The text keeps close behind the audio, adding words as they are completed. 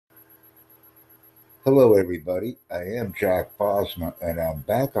Hello, everybody. I am Jack Bosma, and I'm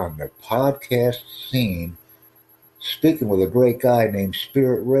back on the podcast scene speaking with a great guy named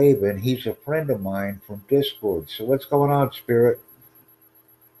Spirit Raven. He's a friend of mine from Discord. So, what's going on, Spirit?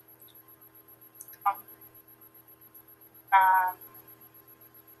 Um,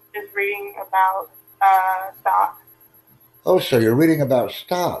 just reading about stock. Oh, so you're reading about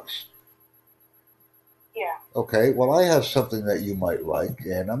stocks. Yeah. Okay, well, I have something that you might like,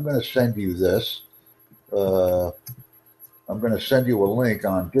 and I'm going to send you this. Uh, I'm going to send you a link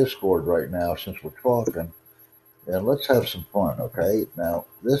on Discord right now since we're talking, and let's have some fun, okay? Now,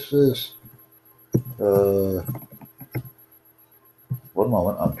 this is. Uh, One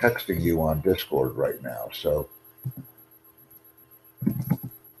moment. I'm texting you on Discord right now, so.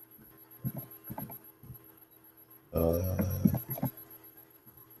 Uh,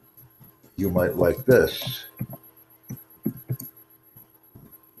 you might like this.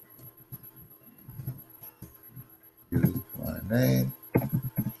 Use my name.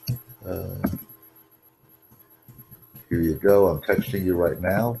 Uh, Here you go. I'm texting you right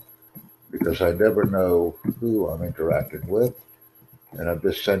now because I never know who I'm interacting with. And I'm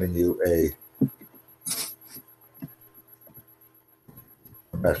just sending you a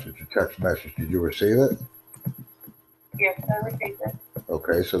message, a text message. Did you receive it? Yes, I received it.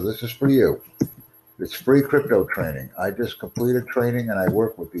 Okay, so this is for you. It's free crypto training. I just completed training and I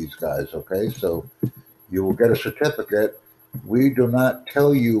work with these guys, okay? So you will get a certificate. We do not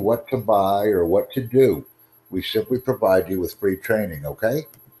tell you what to buy or what to do. We simply provide you with free training, okay?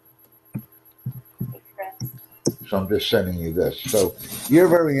 Okay. So I'm just sending you this. So you're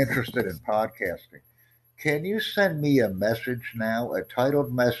very interested in podcasting. Can you send me a message now, a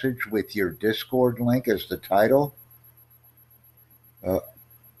titled message with your Discord link as the title? Uh,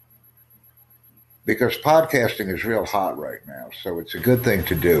 because podcasting is real hot right now, so it's a good thing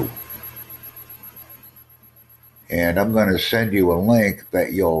to do. And I'm going to send you a link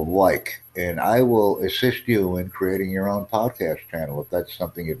that you'll like, and I will assist you in creating your own podcast channel if that's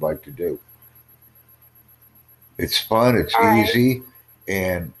something you'd like to do. It's fun, it's All right. easy,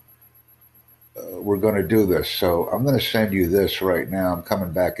 and we're going to do this. So I'm going to send you this right now. I'm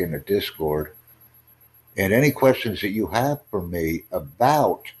coming back into Discord. And any questions that you have for me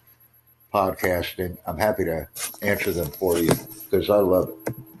about podcasting, I'm happy to answer them for you because I love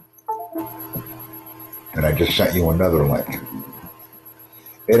it. And I just sent you another link.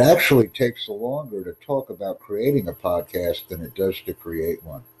 It actually takes longer to talk about creating a podcast than it does to create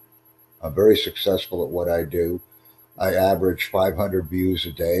one. I'm very successful at what I do. I average 500 views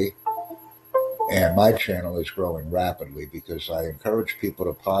a day, and my channel is growing rapidly because I encourage people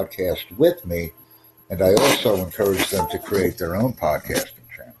to podcast with me, and I also encourage them to create their own podcasting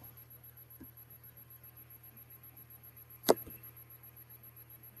channel.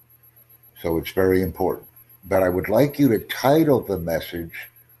 So it's very important. But I would like you to title the message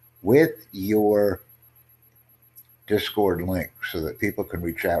with your Discord link so that people can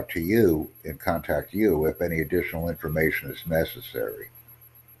reach out to you and contact you if any additional information is necessary.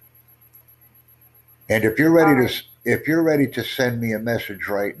 And if you're ready to send me a message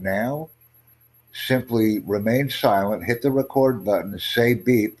right now, simply remain silent, hit the record button, say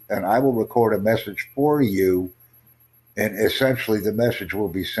beep, and I will record a message for you, and essentially the message will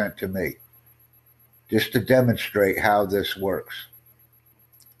be sent to me just to demonstrate how this works.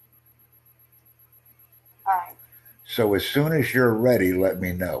 All right. So as soon as you're ready, let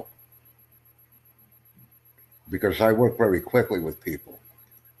me know. Because I work very quickly with people.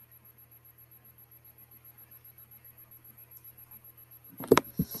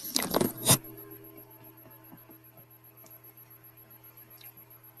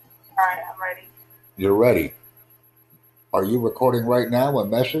 All right, I'm ready. You're ready. Are you recording right now a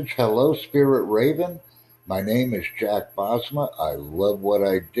message? Hello, Spirit Raven. My name is Jack Bosma. I love what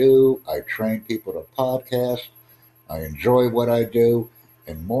I do. I train people to podcast. I enjoy what I do.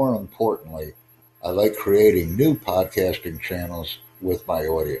 And more importantly, I like creating new podcasting channels with my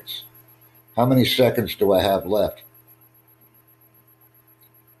audience. How many seconds do I have left?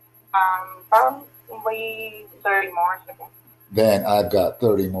 Probably 30 more seconds. Then I've got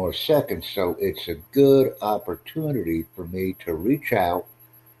 30 more seconds. So it's a good opportunity for me to reach out,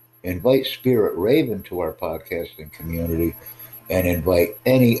 invite Spirit Raven to our podcasting community, and invite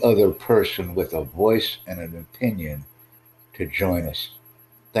any other person with a voice and an opinion to join us.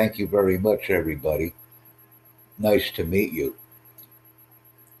 Thank you very much, everybody. Nice to meet you.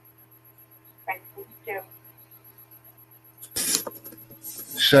 Thank you too.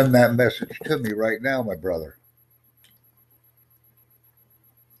 Send that message to me right now, my brother.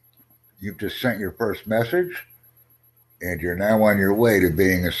 You've just sent your first message, and you're now on your way to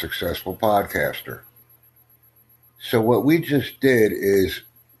being a successful podcaster. So what we just did is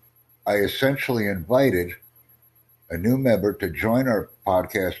I essentially invited a new member to join our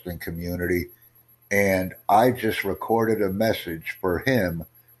podcasting community, and I just recorded a message for him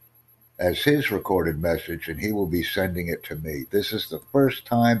as his recorded message, and he will be sending it to me. This is the first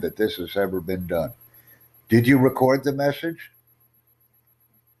time that this has ever been done. Did you record the message?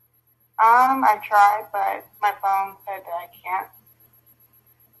 I tried, but my phone said that I can't.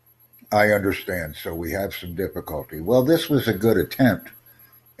 I understand. So we have some difficulty. Well, this was a good attempt,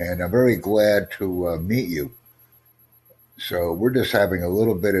 and I'm very glad to meet you. So we're just having a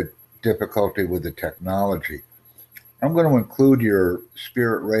little bit of difficulty with the technology. I'm going to include your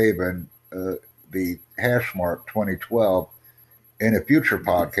Spirit Raven, the hash mark 2012, in a future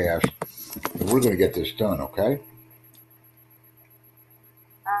podcast. We're going to get this done, okay?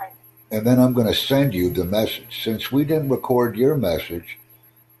 All right. And then I'm going to send you the message. Since we didn't record your message,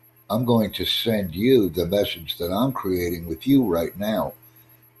 I'm going to send you the message that I'm creating with you right now.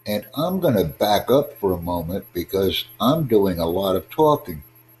 And I'm going to back up for a moment because I'm doing a lot of talking.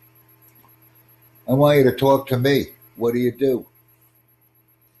 I want you to talk to me. What do you do?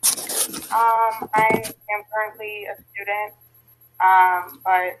 I am currently a student,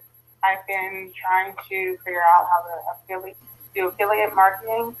 but I've been trying to figure out how to do affiliate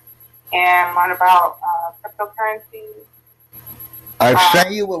marketing and learn about cryptocurrency. I've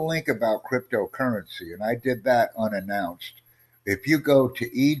sent you a link about cryptocurrency, and I did that unannounced. If you go to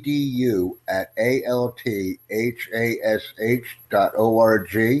edu at althash.org,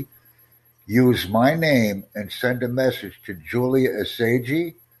 use my name and send a message to Julia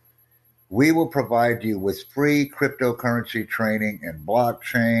Asagi, we will provide you with free cryptocurrency training in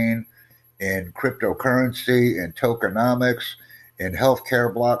blockchain, in cryptocurrency, in tokenomics, in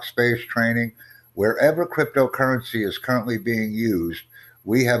healthcare block space training. Wherever cryptocurrency is currently being used,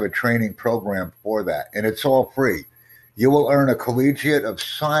 we have a training program for that, and it's all free. You will earn a Collegiate of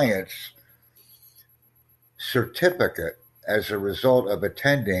Science certificate as a result of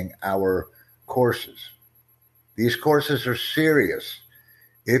attending our courses. These courses are serious.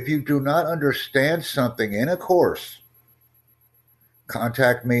 If you do not understand something in a course,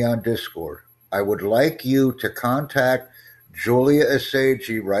 contact me on Discord. I would like you to contact Julia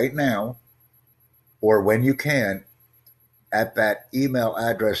Asagi right now, or when you can, at that email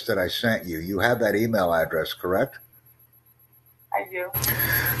address that I sent you. You have that email address, correct? I do.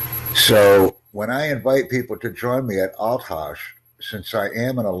 So when I invite people to join me at Althash, since I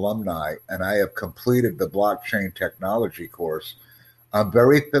am an alumni and I have completed the blockchain technology course, I'm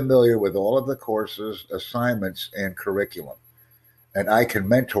very familiar with all of the courses, assignments, and curriculum, and I can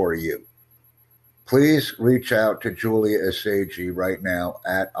mentor you. Please reach out to Julia Asagi right now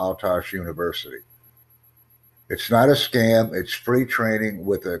at Althash University. It's not a scam. It's free training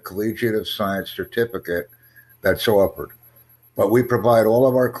with a Collegiate of Science certificate that's offered. But we provide all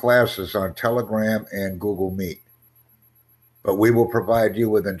of our classes on Telegram and Google Meet. But we will provide you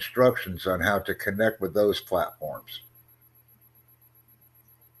with instructions on how to connect with those platforms.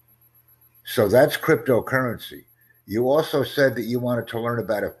 So that's cryptocurrency. You also said that you wanted to learn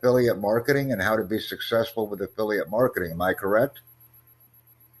about affiliate marketing and how to be successful with affiliate marketing. Am I correct?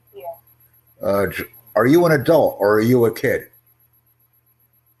 Yeah. Are you an adult or are you a kid?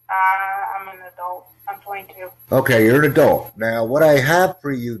 I'm an adult. I'm 22. Okay, you're an adult. Now, what I have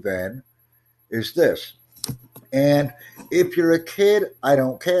for you then is this. And if you're a kid, I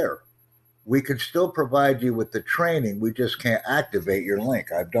don't care. We can still provide you with the training. We just can't activate your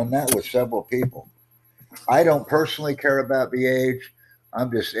link. I've done that with several people. I don't personally care about the age. I'm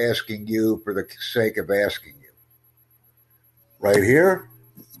just asking you for the sake of asking you. Right here,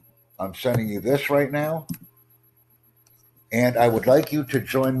 I'm sending you this right now. And I would like you to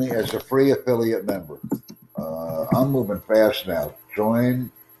join me as a free affiliate member. I'm moving fast now.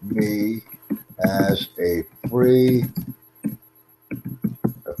 Join me as a free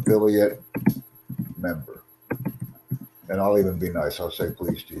affiliate member. And I'll even be nice. I'll say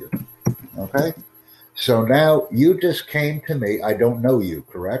please to you. Okay? So now you just came to me. I don't know you,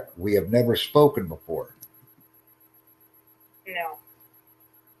 correct? We have never spoken before. No.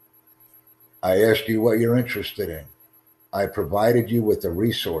 I asked you what you're interested in. I provided you with a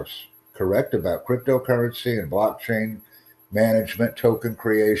resource, correct, about cryptocurrency and blockchain management, token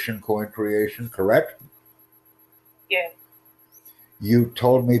creation, coin creation, correct? Yes. You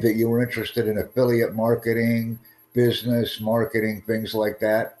told me that you were interested in affiliate marketing, business marketing, things like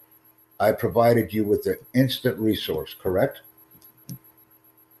that. I provided you with an instant resource, correct?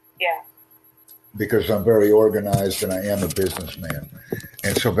 Yeah. Because I'm very organized and I am a businessman.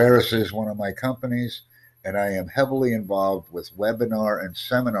 And Silveris is one of my companies, and I am heavily involved with webinar and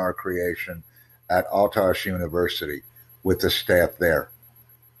seminar creation at Altosh University with the staff there.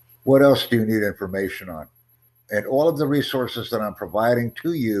 What else do you need information on? And all of the resources that I'm providing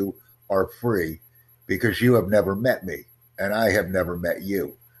to you are free because you have never met me and I have never met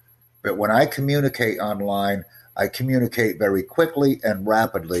you. But when I communicate online, I communicate very quickly and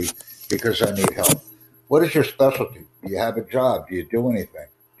rapidly because I need help. What is your specialty? Do you have a job? Do you do anything?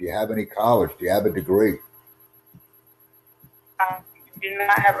 Do you have any college? Do you have a degree? I do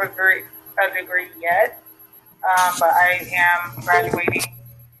not have a degree yet, but I am graduating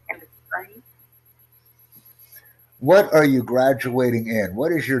in the spring. What are you graduating in?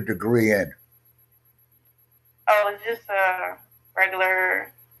 What is your degree in? Oh, it's just a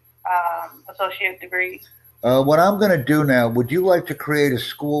regular associate degree. What I'm going to do now, would you like to create a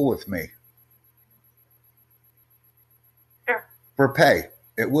school with me? Sure. For pay.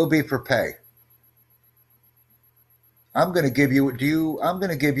 It will be for pay. I'm going to give you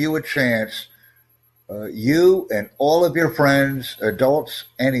a chance, you and all of your friends, adults,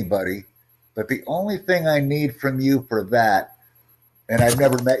 anybody, but the only thing I need from you for that, and I've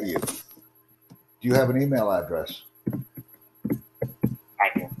never met you. Do you have an email address? I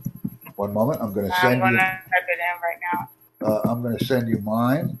do. One moment. I'm going to send you. I'm going to type it in right now. I'm going to send you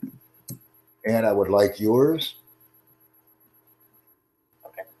mine, and I would like yours.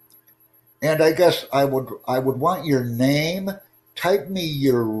 Okay. And I guess I would want your name. Type me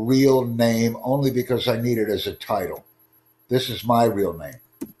your real name only because I need it as a title. This is my real name,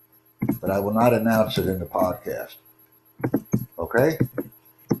 but I will not announce it in the podcast. Okay?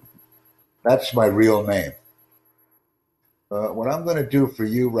 That's my real name. What I'm going to do for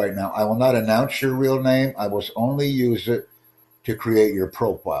you right now, I will not announce your real name. I will only use it to create your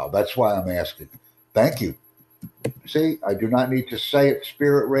profile. That's why I'm asking. Thank you. See, I do not need to say it,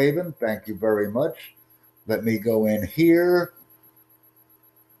 Spirit Raven. Thank you very much. Let me go in here.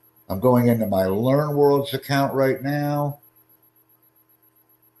 I'm going into my Learn Worlds account right now.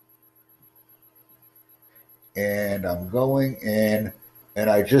 And I'm going in, and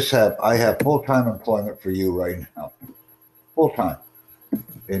I have full-time employment for you right now. Full-time.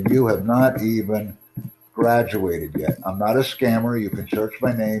 And you have not even graduated yet. I'm not a scammer. You can search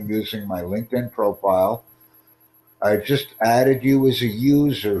my name using my LinkedIn profile. I just added you as a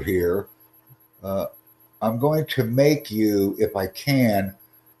user here. I'm going to make you, if I can,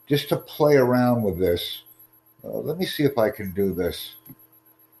 just to play around with this. Let me see if I can do this.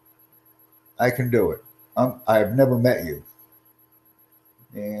 I can do it. I've never met you.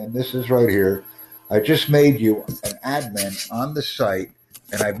 And this is right here. I just made you an admin on the site,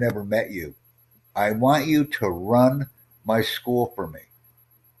 and I've never met you. I want you to run my school for me.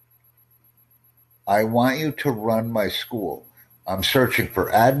 I want you to run my school. I'm searching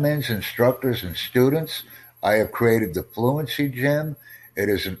for admins, instructors, and students. I have created the Fluency Gym. It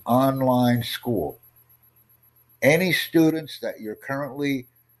is an online school. Any students that you're currently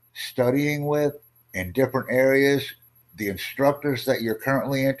studying with in different areas, the instructors that you're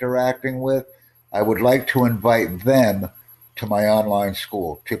currently interacting with, I would like to invite them to my online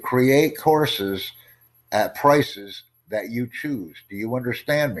school to create courses at prices that you choose. Do you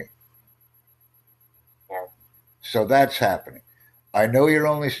understand me? Yes. So that's happening. I know you're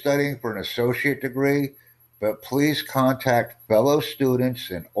only studying for an associate degree, but please contact fellow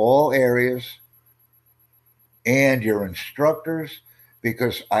students in all areas and your instructors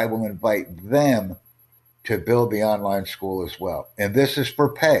because I will invite them to build the online school as well. And this is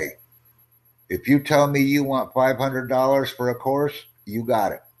for pay. If you tell me you want $500 for a course, you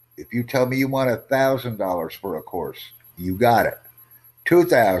got it. If you tell me you want $1,000 for a course, you got it.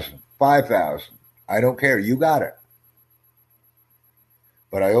 $2,000, $5,000, I don't care. You got it.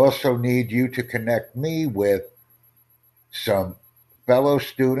 But I also need you to connect me with some fellow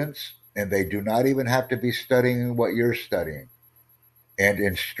students, and they do not even have to be studying what you're studying, and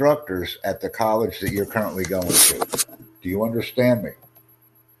instructors at the college that you're currently going to. Do you understand me?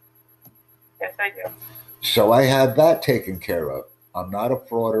 Yes, I do. So I have that taken care of. I'm not a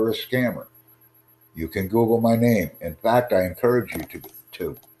fraud or a scammer. You can Google my name. In fact, I encourage you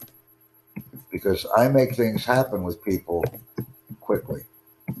to because I make things happen with people quickly.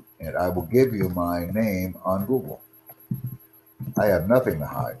 And I will give you my name on Google. I have nothing to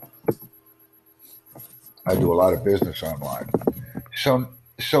hide. I do a lot of business online.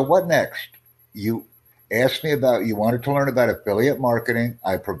 So what next? You asked me about, you wanted to learn about affiliate marketing.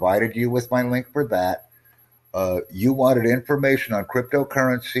 I provided you with my link for that. You wanted information on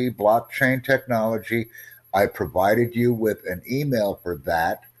cryptocurrency, blockchain technology. I provided you with an email for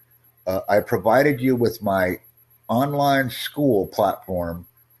that. I provided you with my online school platform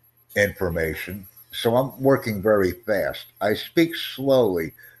information. So I'm working very fast. I speak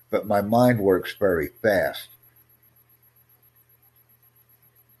slowly but my mind works very fast.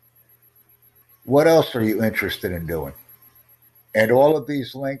 What else are you interested in doing? And all of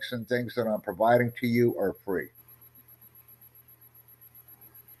these links and things that I'm providing to you are free.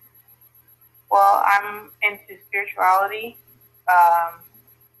 Well, I'm into spirituality,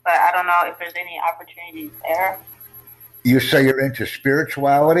 but I don't know if there's any opportunities there. You say you're into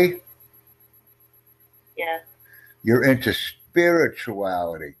spirituality? Yes. You're into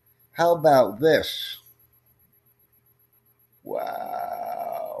spirituality. How about this?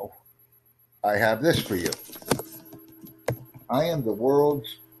 Wow. I have this for you. I am the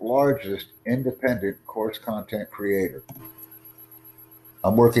world's largest independent course content creator.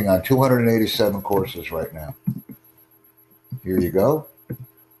 I'm working on 287 courses right now. Here you go.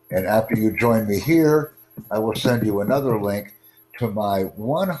 And after you join me here, I will send you another link to my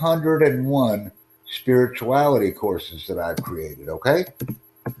 101 spirituality courses that I've created, okay?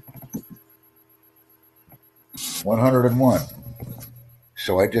 101.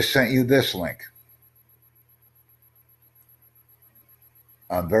 So I just sent you this link.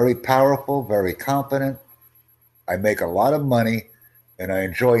 I'm very powerful, very confident. I make a lot of money, and I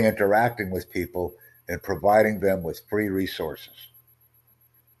enjoy interacting with people and providing them with free resources.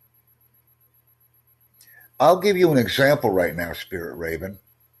 I'll give you an example right now, Spirit Raven.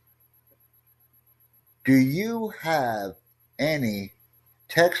 Do you have any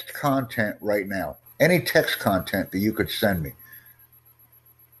text content right now? Any text content that you could send me?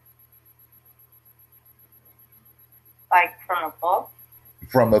 Like from a book?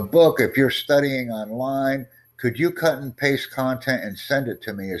 From a book. If you're studying online, could you cut and paste content and send it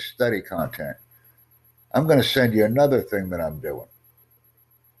to me as study content? I'm going to send you another thing that I'm doing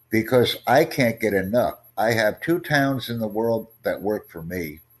because I can't get enough. I have 2 towns in the world that work for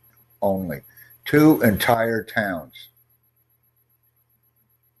me only. 2 entire towns.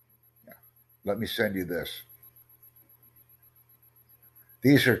 Let me send you this.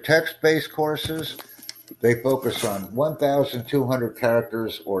 These are text-based courses. They focus on 1,200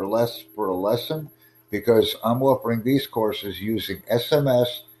 characters or less for a lesson because I'm offering these courses using SMS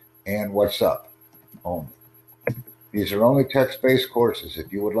and WhatsApp only. These are only text-based courses.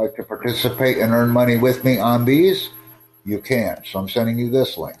 If you would like to participate and earn money with me on these, you can. So I'm sending you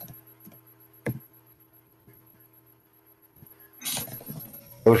this link.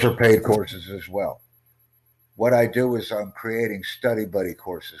 Those are paid courses as well. What I do is I'm creating study buddy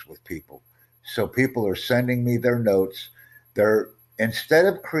courses with people. So people are sending me their notes. Instead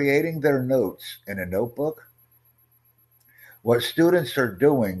of creating their notes in a notebook, what students are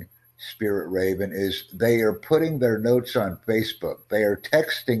doing, Spirit Raven, is they are putting their notes on Facebook. They are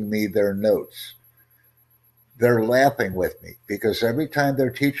texting me their notes. They're laughing with me because every time their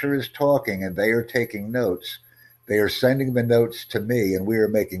teacher is talking and they are taking notes, they are sending the notes to me and we are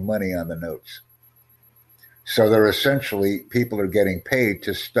making money on the notes. So they're essentially, people are getting paid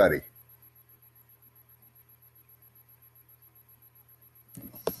to study.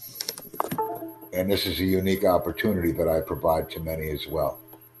 And this is a unique opportunity that I provide to many as well.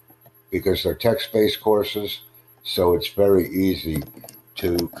 Because they're text-based courses, so it's very easy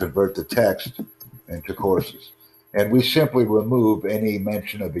to convert the text into courses. And we simply remove any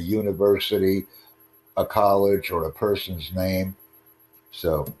mention of a university, a college, or a person's name.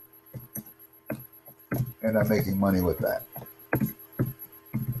 So, and I'm making money with that.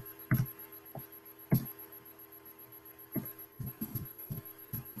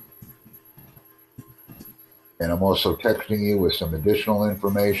 And I'm also texting you with some additional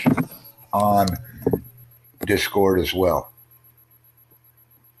information on Discord as well.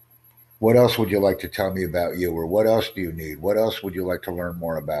 What else would you like to tell me about you, or what else do you need? What else would you like to learn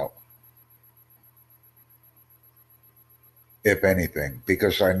more about? If anything,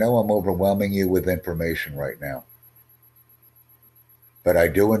 because I know I'm overwhelming you with information right now. But I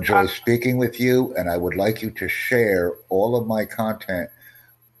do enjoy speaking with you, and I would like you to share all of my content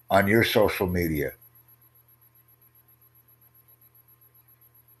on your social media.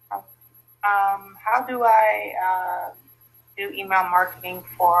 How do I do email marketing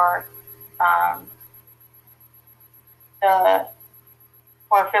for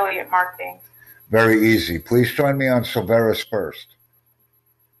affiliate marketing? Very easy. Please join me on Silveris first.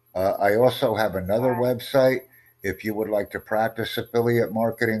 I also have another website if you would like to practice affiliate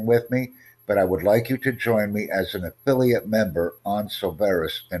marketing with me, but I would like you to join me as an affiliate member on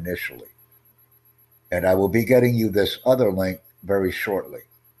Silveris initially. And I will be getting you this other link very shortly.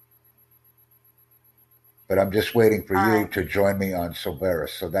 But I'm just waiting for you to join me on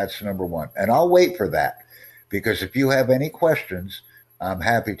Silveris. So that's number one. And I'll wait for that because if you have any questions, I'm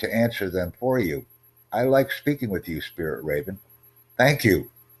happy to answer them for you. I like speaking with you, Spirit Raven. Thank you.